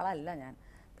ഒരാളല്ല ഞാൻ.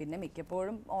 പിന്നെ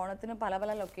മിക്കപ്പോഴും ഓണത്തിന് പല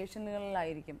പല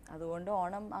ലൊക്കേഷനുകളിലായിരിക്കും. അതുകൊണ്ട്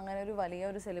ഓണം അങ്ങനെ ഒരു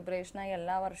വലിയൊരു സെലിബ്രേഷനായി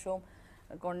എല്ലാ വർഷവും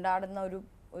കൊണ്ടാടുന്ന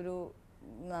ഒരു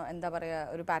എന്താ പറയുക,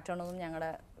 ഒരു പാറ്റേണൊന്നും ഞങ്ങളുടെ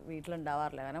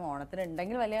വീട്ടിലുണ്ടാവാറില്ല. കാരണം ഓണത്തിന്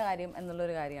ഉണ്ടെങ്കിൽ വലിയ കാര്യം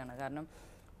എന്നുള്ളൊരു കാര്യമാണ്. കാരണം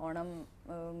ഓണം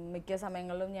മിക്ക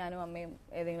സമയങ്ങളിലും ഞാനും അമ്മയും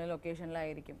ഏതെങ്കിലും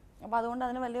ലൊക്കേഷനിലായിരിക്കും. അപ്പോൾ അതുകൊണ്ട്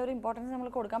അതിന് വലിയൊരു ഇമ്പോർട്ടൻസ് നമ്മൾ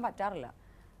കൊടുക്കാൻ പറ്റാറില്ല.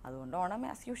 അതുകൊണ്ട് ഓണം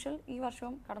ആസ് യൂഷ്വൽ ഈ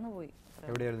വർഷവും കടന്നുപോയി.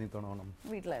 എവിടെയായിരുന്നു ഇത്തവണ ഓണം?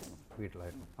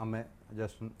 വീട്ടിലായിരുന്നു. അമ്മ,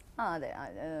 ജ്യേഷ്ഠൻ? അതെ,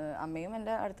 അമ്മയും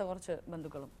എൻ്റെ അടുത്ത കുറച്ച്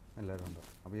ബന്ധുക്കളും എല്ലാവരും ഉണ്ട്.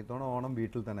 അപ്പോൾ ഇത്തവണ ഓണം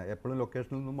വീട്ടിൽ തന്നെ, എപ്പോഴും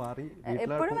ലൊക്കേഷനിൽ നിന്ന് മാറി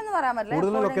എപ്പോഴും എന്ന് പറയാൻ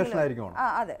പറ്റില്ല, ലൊക്കേഷനിലായിരിക്കും.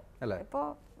 അതെ. ഇപ്പോൾ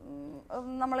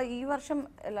നമ്മൾ ഈ വർഷം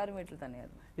എല്ലാവരും വീട്ടിൽ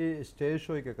തന്നെയായിരുന്നു. ഈ സ്റ്റേജ്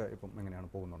ഷോയ്ക്കൊക്കെ ഇപ്പം എങ്ങനെയാണ്,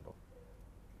 പോകുന്നുണ്ടോ?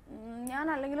 ഞാൻ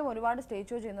അല്ലെങ്കിലും ഒരുപാട് സ്റ്റേജ്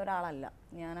ഷോ ചെയ്യുന്ന ഒരാളല്ല.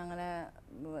 ഞാനങ്ങനെ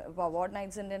ഇപ്പോൾ അവാർഡ്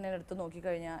നൈറ്റ്സിൻ്റെ തന്നെ എടുത്ത്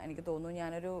നോക്കിക്കഴിഞ്ഞാൽ എനിക്ക് തോന്നുന്നു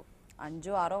ഞാനൊരു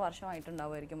 5-6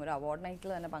 വർഷമായിട്ടുണ്ടാവുമായിരിക്കും ഒരു അവാർഡ്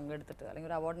നൈറ്റിൽ തന്നെ പങ്കെടുത്തിട്ട്, അല്ലെങ്കിൽ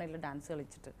ഒരു അവാർഡ് നൈറ്റിൽ ഡാൻസ്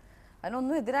കളിച്ചിട്ട്.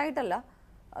 അതിനൊന്നും എതിരായിട്ടല്ല,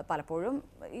 പലപ്പോഴും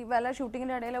ഈ വല്ല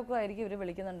ഷൂട്ടിങ്ങിൻ്റെ ഇടയിലൊക്കെ ആയിരിക്കും ഇവർ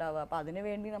വിളിക്കുന്നുണ്ടാവുക. അപ്പോൾ അതിന്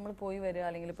വേണ്ടി നമ്മൾ പോയി വരിക,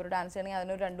 അല്ലെങ്കിൽ ഇപ്പോൾ ഒരു ഡാൻസ് ചെയ്യണമെങ്കിൽ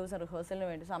അതിനൊരു 2 ദിവസം റിഹേഴ്സലിന്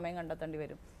വേണ്ടി സമയം കണ്ടെത്തേണ്ടി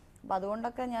വരും. അപ്പോൾ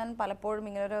അതുകൊണ്ടൊക്കെ ഞാൻ പലപ്പോഴും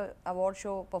ഇങ്ങനൊരു അവാർഡ്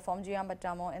ഷോ പെർഫോം ചെയ്യാൻ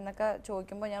പറ്റാമോ എന്നൊക്കെ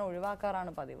ചോദിക്കുമ്പോൾ ഞാൻ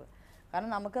ഒഴിവാക്കാറാണ് പതിവ്.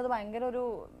 കാരണം നമുക്കത് ഭയങ്കര ഒരു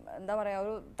എന്താ പറയുക,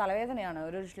 ഒരു തലവേദനയാണ്.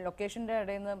 ഒരു ലൊക്കേഷൻ്റെ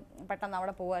ഇടയിൽ നിന്ന് പെട്ടെന്ന്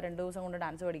അവിടെ പോവുക, 2 ദിവസം കൊണ്ട്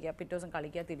ഡാൻസ് പഠിക്കുക, പിറ്റേ ദിവസം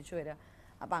കളിക്കുക, തിരിച്ചു വരിക.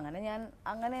 അപ്പോൾ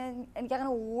എനിക്കങ്ങനെ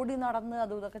ഓടി നടന്ന്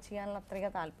അതും ഇതൊക്കെ ചെയ്യാനുള്ള അത്രയ്ക്ക്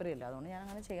താല്പര്യമില്ല. അതുകൊണ്ട് ഞാൻ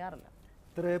അങ്ങനെ ചെയ്യാറില്ല.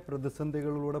 ഇത്രേ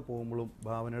പ്രതിസന്ധികളിലൂടെ പോകുമ്പോഴും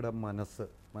ഭാവനയുടെ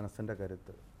മനസ്സിൻ്റെ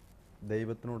കരുത്ത്,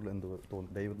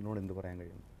 ദൈവത്തിനോട് എന്ത് പറയാൻ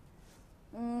കഴിയുന്നു?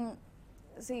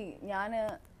 ഞാൻ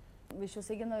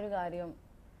വിശ്വസിക്കുന്ന ഒരു കാര്യം,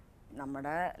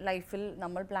 നമ്മുടെ ലൈഫിൽ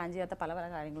നമ്മൾ പ്ലാൻ ചെയ്യാത്ത പല പല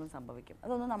കാര്യങ്ങളും സംഭവിക്കും.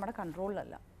 അതൊന്നും നമ്മുടെ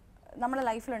കൺട്രോളിലല്ല. നമ്മുടെ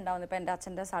ലൈഫിലുണ്ടാവുന്നത്, ഇപ്പോൾ എൻ്റെ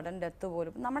അച്ഛൻ്റെ സഡൻ ഡെത്ത്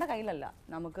പോലും നമ്മുടെ കയ്യിലല്ല.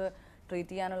 നമുക്ക്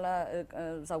ട്രീറ്റ് ചെയ്യാനുള്ള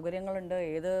സൗകര്യങ്ങളുണ്ട്,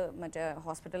 ഏത്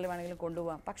ഹോസ്പിറ്റലിൽ വേണമെങ്കിലും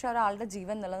കൊണ്ടുപോകാം. പക്ഷെ ഒരാളുടെ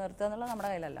ജീവൻ നിലനിർത്തുക എന്നുള്ളത് നമ്മുടെ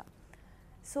കയ്യിലല്ല.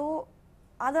 സോ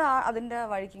അതിൻ്റെ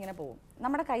വഴിക്ക് ഇങ്ങനെ പോകും.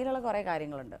 നമ്മുടെ കയ്യിലുള്ള കുറേ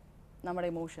കാര്യങ്ങളുണ്ട്, നമ്മുടെ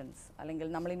ഇമോഷൻസ്, അല്ലെങ്കിൽ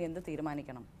നമ്മളിനി എന്ത്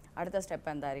തീരുമാനിക്കണം, അടുത്ത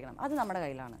സ്റ്റെപ്പ് എന്തായിരിക്കണം, അത് നമ്മുടെ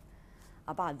കയ്യിലാണ്.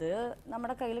 അപ്പോൾ അത്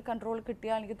നമ്മുടെ കയ്യിൽ കൺട്രോൾ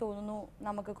കിട്ടിയാൽ എനിക്ക് തോന്നുന്നു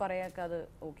നമുക്ക് കുറേയൊക്കെ അത്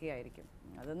ഓക്കെ ആയിരിക്കും.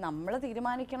 അത് നമ്മൾ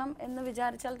തീരുമാനിക്കണം എന്ന്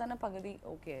വിചാരിച്ചാൽ തന്നെ പകുതി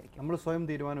ഓക്കെ ആയിരിക്കും. നമ്മൾ സ്വയം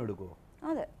തീരുമാനം എടുക്കുമോ?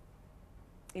 അതെ.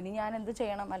 ഇനി ഞാൻ എന്ത്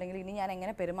ചെയ്യണം, അല്ലെങ്കിൽ ഇനി ഞാൻ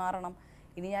എങ്ങനെ പെരുമാറണം,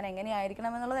 ഇനി ഞാൻ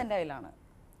എങ്ങനെയായിരിക്കണം എന്നുള്ളത് എൻ്റെ കയ്യിലാണ്.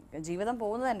 ജീവിതം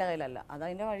പോകുന്നത് എൻ്റെ കയ്യിലല്ല, അത്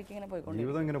അതിൻ്റെ വഴിക്ക് ഇങ്ങനെ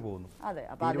പോയിക്കൊണ്ടിരിക്കും. അതെ.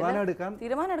 അപ്പോൾ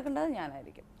തീരുമാനം എടുക്കേണ്ടത്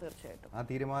ഞാനായിരിക്കും തീർച്ചയായിട്ടും. ആ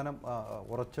തീരുമാനം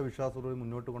ഉറച്ച വിശ്വാസത്തോടെ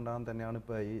മുന്നോട്ട് കൊണ്ടുപോകാൻ തന്നെയാണ്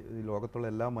ഇപ്പോൾ ഈ ലോകത്തുള്ള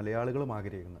എല്ലാ മലയാളികളും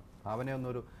ആഗ്രഹിക്കുന്നത്.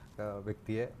 ഭാവനയെന്നൊരു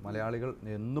വ്യക്തിയെ മലയാളികൾ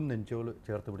എന്നും നെഞ്ചോട്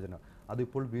ചേർത്ത് പിടിച്ചിട്ടുണ്ട്.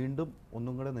 അതിപ്പോൾ വീണ്ടും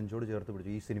ഒന്നും കൂടെ നെഞ്ചോട് ചേർത്ത്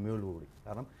പിടിച്ചു ഈ സിനിമയോടുകൂടി.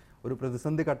 കാരണം ഒരു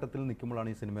പ്രതിസന്ധി ഘട്ടത്തിൽ നിൽക്കുമ്പോഴാണ്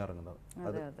ഈ സിനിമ ഇറങ്ങുന്നത്.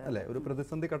 അത് അല്ലേ, ഒരു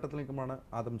പ്രതിസന്ധി ഘട്ടത്തിൽ നിൽക്കുമ്പോഴാണ്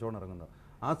ആദം ജോൺ ഇറങ്ങുന്നത്.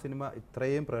 ആ സിനിമ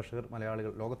ഇത്രയും പ്രേക്ഷകർ,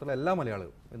 മലയാളികൾ, ലോകത്തുള്ള എല്ലാ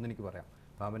മലയാളികളും എന്നെനിക്ക് പറയാം,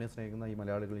 ഭാവനയെ സ്നേഹിക്കുന്ന ഈ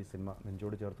മലയാളികൾ ഈ സിനിമ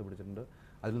നെഞ്ചോട് ചേർത്ത് പിടിച്ചിട്ടുണ്ട്.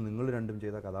 അതിൽ നിങ്ങൾ രണ്ടും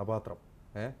ചെയ്ത കഥാപാത്രം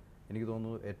എനിക്ക്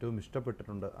തോന്നുന്നു ഏറ്റവും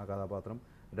ഇഷ്ടപ്പെട്ടിട്ടുണ്ട്. ആ കഥാപാത്രം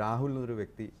രാഹുൽ എന്നൊരു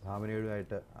വ്യക്തി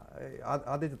ഭാവനയുമായിട്ട്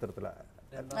ആദ്യ ചിത്രത്തില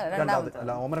രണ്ടാമത്തെ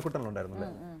അല്ല ഓമനക്കുട്ടനുണ്ടായിരുന്നല്ലേ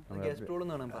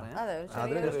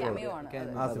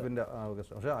ആസിഫിന്റെ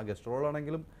ഗസ്റ്റ്. പക്ഷേ ആ ഗസ്റ്റ്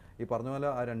റോളാണെങ്കിലും ഈ പറഞ്ഞ പോലെ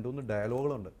ആ 2-3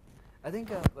 ഡയലോഗുകളുണ്ട്. ഐ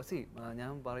തിങ്ക്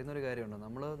ഞാൻ പറയുന്നൊരു കാര്യമുണ്ട്,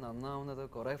 നമ്മൾ നന്നാവുന്നത്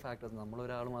കുറേ ഫാക്ടേഴ്സ്,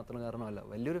 നമ്മളൊരാൾ മാത്രം കാരണമല്ല,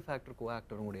 വലിയൊരു ഫാക്ടർ കോ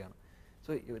ആക്ടറും കൂടിയാണ്.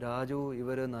 സോ രാജു,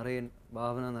 ഇവർ, നരയൻ,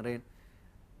 ഭാവന, Narain,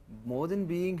 more than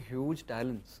being huge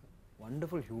talents,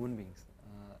 wonderful human beings.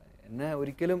 എന്നെ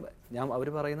ഒരിക്കലും അവർ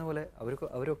പറയുന്ന പോലെ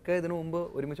അവരൊക്കെ ഇതിനു മുമ്പ്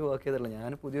ഒരുമിച്ച് വർക്ക് ചെയ്തല്ല,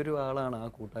 ഞാൻ പുതിയൊരു ആളാണ് ആ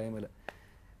കൂട്ടായ്മയിൽ.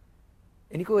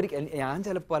 ഞാൻ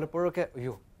പലപ്പോഴൊക്കെ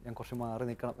അയ്യോ ഞാൻ കുറച്ച് മാറി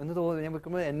നിൽക്കണം എന്ന് തോന്നി. ഞാൻ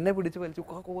വെക്കുമ്പോൾ എന്നെ പിടിച്ച് വലിച്ചു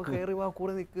കയറി വാ,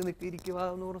 കൂടെ ഇരിക്കുക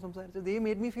എന്ന് പറഞ്ഞ് സംസാരിച്ച് ദേ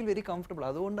made me feel very comfortable.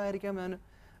 അതുകൊണ്ടായിരിക്കാം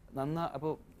ഞാൻ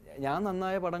അപ്പോൾ ഞാൻ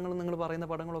നന്നായ പടങ്ങൾ, നിങ്ങൾ പറയുന്ന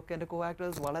പടങ്ങളൊക്കെ എൻ്റെ കോ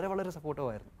ആക്ടേഴ്സ് വളരെ വളരെ സപ്പോർട്ടീവ്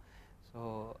ആയിരുന്നു. So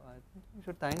I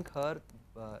should thank Har,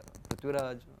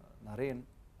 Prithviraj, Narain,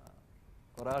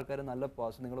 കുറേ ആൾക്കാർ നല്ല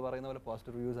പോസിറ്റീവ്, നിങ്ങൾ പറയുന്ന പോലെ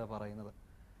പോസിറ്റീവ് റിവ്യൂസാണ് പറയുന്നത്.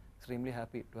 Extremely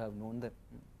happy to have known dum.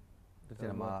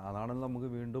 അതാണല്ലോ നമുക്ക്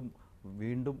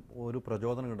വീണ്ടും ഒരു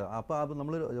പ്രചോദനം കിട്ടുക. അപ്പോൾ അത്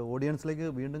നമ്മൾ ഓഡിയൻസിലേക്ക്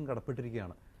വീണ്ടും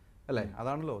കടപ്പെട്ടിരിക്കുകയാണ് അല്ലേ?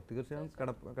 അതാണല്ലോ തീർച്ചയായും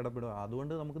കടപ്പെടുക.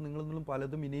 അതുകൊണ്ട് നമുക്ക് നിങ്ങളിൽ നിന്നും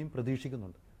പലതും ഇനിയും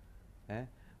പ്രതീക്ഷിക്കുന്നുണ്ട്.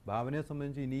 ഭാവനയെ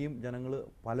സംബന്ധിച്ച് ഇനിയും ജനങ്ങൾ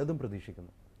പലതും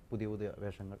പ്രതീക്ഷിക്കുന്നു, പുതിയ പുതിയ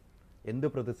വേഷങ്ങൾ. എന്ത്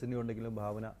പ്രതിസന്ധി ഉണ്ടെങ്കിലും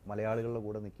ഭാവന മലയാളികളുടെ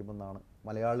കൂടെ നിൽക്കുമെന്നാണ്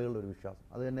മലയാളികളുടെ ഒരു വിശ്വാസം.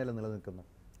 അത് തന്നെയല്ലേ നിലനിൽക്കുന്നത്?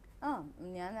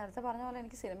 ഞാൻ നേരത്തെ പറഞ്ഞ പോലെ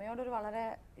എനിക്ക് സിനിമയോടൊരു വളരെ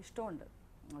ഇഷ്ടമുണ്ട്.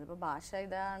 അതിപ്പോൾ ഭാഷ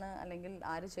ഇതാണ് അല്ലെങ്കിൽ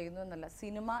ആര് ചെയ്യുന്നു എന്നല്ല,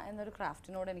 സിനിമ എന്നൊരു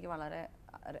ക്രാഫ്റ്റിനോട് എനിക്ക് വളരെ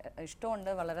ഇഷ്ടമുണ്ട്,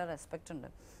 വളരെ റെസ്പെക്റ്റ് ഉണ്ട്.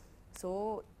 സോ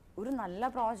ഒരു നല്ല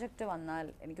പ്രോജക്റ്റ് വന്നാൽ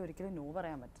എനിക്ക് ഒരിക്കലും നോ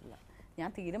പറയാൻ പറ്റില്ല. ഞാൻ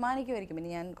തീരുമാനിക്കുമായിരിക്കും ഇനി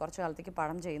ഞാൻ കുറച്ച് കാലത്തേക്ക്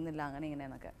പടം ചെയ്യുന്നില്ല അങ്ങനെ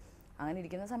ഇങ്ങനെയെന്നൊക്കെ. അങ്ങനെ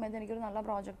ഇരിക്കുന്ന സമയത്ത് എനിക്കൊരു നല്ല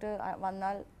പ്രോജക്റ്റ്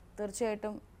വന്നാൽ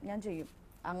തീർച്ചയായിട്ടും ഞാൻ ചെയ്യും.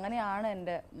 അങ്ങനെയാണ്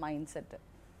എൻ്റെ മൈൻഡ് സെറ്റ്.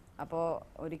 അപ്പോൾ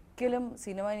ഒരിക്കലും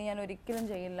സിനിമ ഇനി ഞാൻ ഒരിക്കലും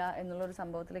ചെയ്യില്ല എന്നുള്ളൊരു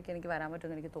സംഭവത്തിലേക്ക് എനിക്ക് വരാൻ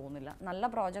പറ്റുമെന്ന് എനിക്ക് തോന്നുന്നില്ല. നല്ല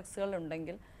പ്രോജക്ട്സുകൾ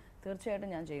ഉണ്ടെങ്കിൽ തീർച്ചയായിട്ടും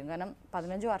ഞാൻ ചെയ്യും. കാരണം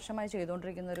 15 വർഷമായി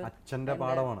ചെയ്തുകൊണ്ടിരിക്കുന്ന ഒരു അച്ഛൻ്റെ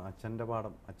പാഠമാണ്. അച്ഛൻ്റെ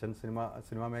പാഠം. അച്ഛൻ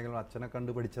സിനിമാ മേഖല അച്ഛനെ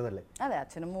കണ്ടു പഠിച്ചതല്ലേ? അതെ,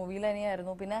 അച്ഛനും മൂവിയിൽ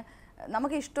തന്നെയായിരുന്നു. പിന്നെ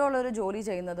നമുക്ക് ഇഷ്ടമുള്ളൊരു ജോലി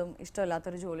ചെയ്യുന്നതും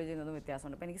ഇഷ്ടമില്ലാത്തൊരു ജോലി ചെയ്യുന്നതും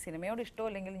വ്യത്യാസമുണ്ട്. അപ്പോൾ എനിക്ക് സിനിമയോട്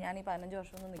ഇഷ്ടമില്ലെങ്കിൽ ഞാൻ ഈ 15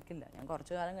 വർഷമൊന്നും നിൽക്കില്ല. ഞാൻ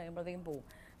കുറച്ച് കാലം കഴിയുമ്പോഴത്തേക്കും പോകും.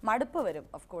 മടുപ്പ് വരും.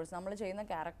 ഓഫ് കോഴ്സ് നമ്മൾ ചെയ്യുന്ന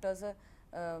ക്യാരക്ടേഴ്സ്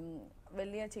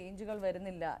വലിയ ചേഞ്ചുകൾ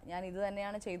വരുന്നില്ല, ഞാൻ ഇത്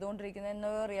തന്നെയാണ് ചെയ്തുകൊണ്ടിരിക്കുന്നത്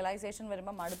എന്നൊരു റിയലൈസേഷൻ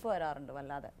വരുമ്പോൾ മടുപ്പ് വരാറുണ്ട്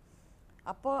വല്ലാതെ.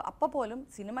 അപ്പോൾ പോലും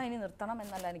സിനിമ ഇനി നിർത്തണം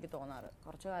എന്നല്ല എനിക്ക് തോന്നാറ്.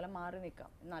 കുറച്ചു കാലം മാറി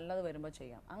നിൽക്കാം, നല്ലത് വരുമ്പോൾ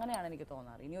ചെയ്യാം, അങ്ങനെയാണ് എനിക്ക്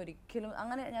തോന്നാറ്. ഇനി ഒരിക്കലും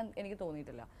അങ്ങനെ എനിക്ക്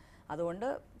തോന്നിയിട്ടില്ല. അതുകൊണ്ട്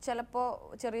ചിലപ്പോൾ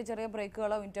ചെറിയ ചെറിയ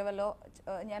ബ്രേക്കുകളോ ഇൻ്റർവെല്ലോ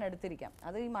ഞാൻ എടുത്തിരിക്കാം.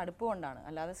 അത് ഈ മടുപ്പ് കൊണ്ടാണ്,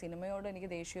 അല്ലാതെ സിനിമയോട്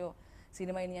എനിക്ക് ദേഷ്യമോ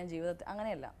സിനിമ ഇനി ഞാൻ ജീവിതത്തിൽ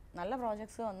അങ്ങനെയല്ല. നല്ല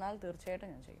പ്രോജക്ട്സ് വന്നാൽ തീർച്ചയായിട്ടും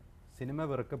ഞാൻ ചെയ്യും. സിനിമ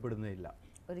വെറുക്കപ്പെടുന്നില്ല,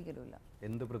 ഒരിക്കലുമില്ല.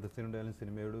 എന്ത് പ്രതിസന്ധി ഉണ്ടായാലും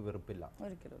സിനിമയോട് വെറുപ്പില്ല,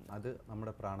 ഒരിക്കലും. അത്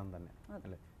നമ്മുടെ പ്രാണം തന്നെ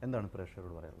അല്ലേ? എന്താണ്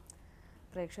പ്രേക്ഷകരോട് പറയാനുള്ളത്?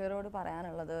 പ്രേക്ഷകരോട്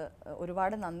പറയാനുള്ളത്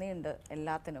ഒരുപാട് നന്ദിയുണ്ട്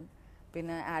എല്ലാത്തിനും.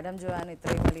 പിന്നെ ആഡം ജോയാൻ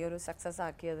ഇത്രയും വലിയൊരു സക്സസ്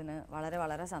ആക്കിയതിന് വളരെ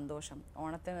വളരെ സന്തോഷം.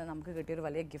 ഓണത്തിന് നമുക്ക് കിട്ടിയൊരു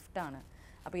വലിയ ഗിഫ്റ്റാണ്.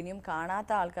 അപ്പോൾ ഇനിയും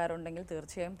കാണാത്ത ആൾക്കാരുണ്ടെങ്കിൽ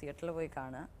തീർച്ചയായും തിയേറ്ററിൽ പോയി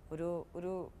കാണുക.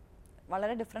 ഒരു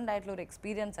വളരെ ഡിഫറെൻ്റ് ആയിട്ടുള്ള ഒരു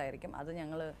എക്സ്പീരിയൻസ് ആയിരിക്കും. അത്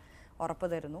ഞങ്ങൾ ഉറപ്പ്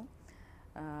തരുന്നു.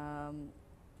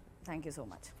 Thank you so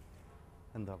much.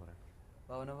 എന്താ പറയുക?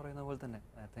 ഭാവന പറയുന്ന പോലെ തന്നെ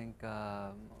ഐ തിങ്ക്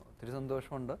ഒത്തിരി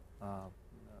സന്തോഷമുണ്ട്.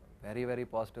 Very very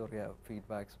positive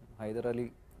feedbacks. Hyder Ali,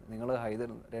 നിങ്ങൾ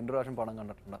 2 പ്രാവശ്യം പടം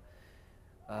കണ്ടിട്ടുണ്ട്.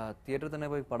 തിയേറ്ററിൽ തന്നെ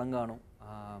പോയി പടം കാണും.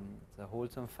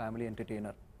 Wholesome family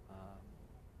entertainer.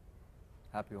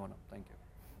 Happy Onam. Thank you.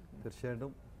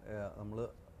 തീർച്ചയായിട്ടും നമ്മൾ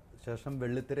ശേഷം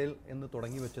വെള്ളിത്തിരയിൽ എന്ന്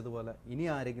തുടങ്ങി വെച്ചതുപോലെ ഇനി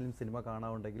ആരെങ്കിലും സിനിമ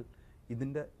കാണാനുണ്ടെങ്കിൽ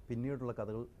ഇതിൻ്റെ പിന്നീടുള്ള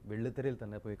കഥകൾ വെള്ളിത്തിരയിൽ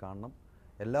തന്നെ പോയി കാണണം.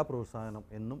 എല്ലാ പ്രോത്സാഹനം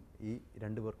എന്നും ഈ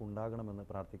 2 പേർക്കും ഉണ്ടാകണമെന്ന്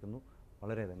പ്രാർത്ഥിക്കുന്നു.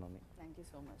 വളരെയധികം നന്ദി. Thank you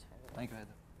so much. Thank you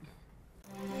Hyder.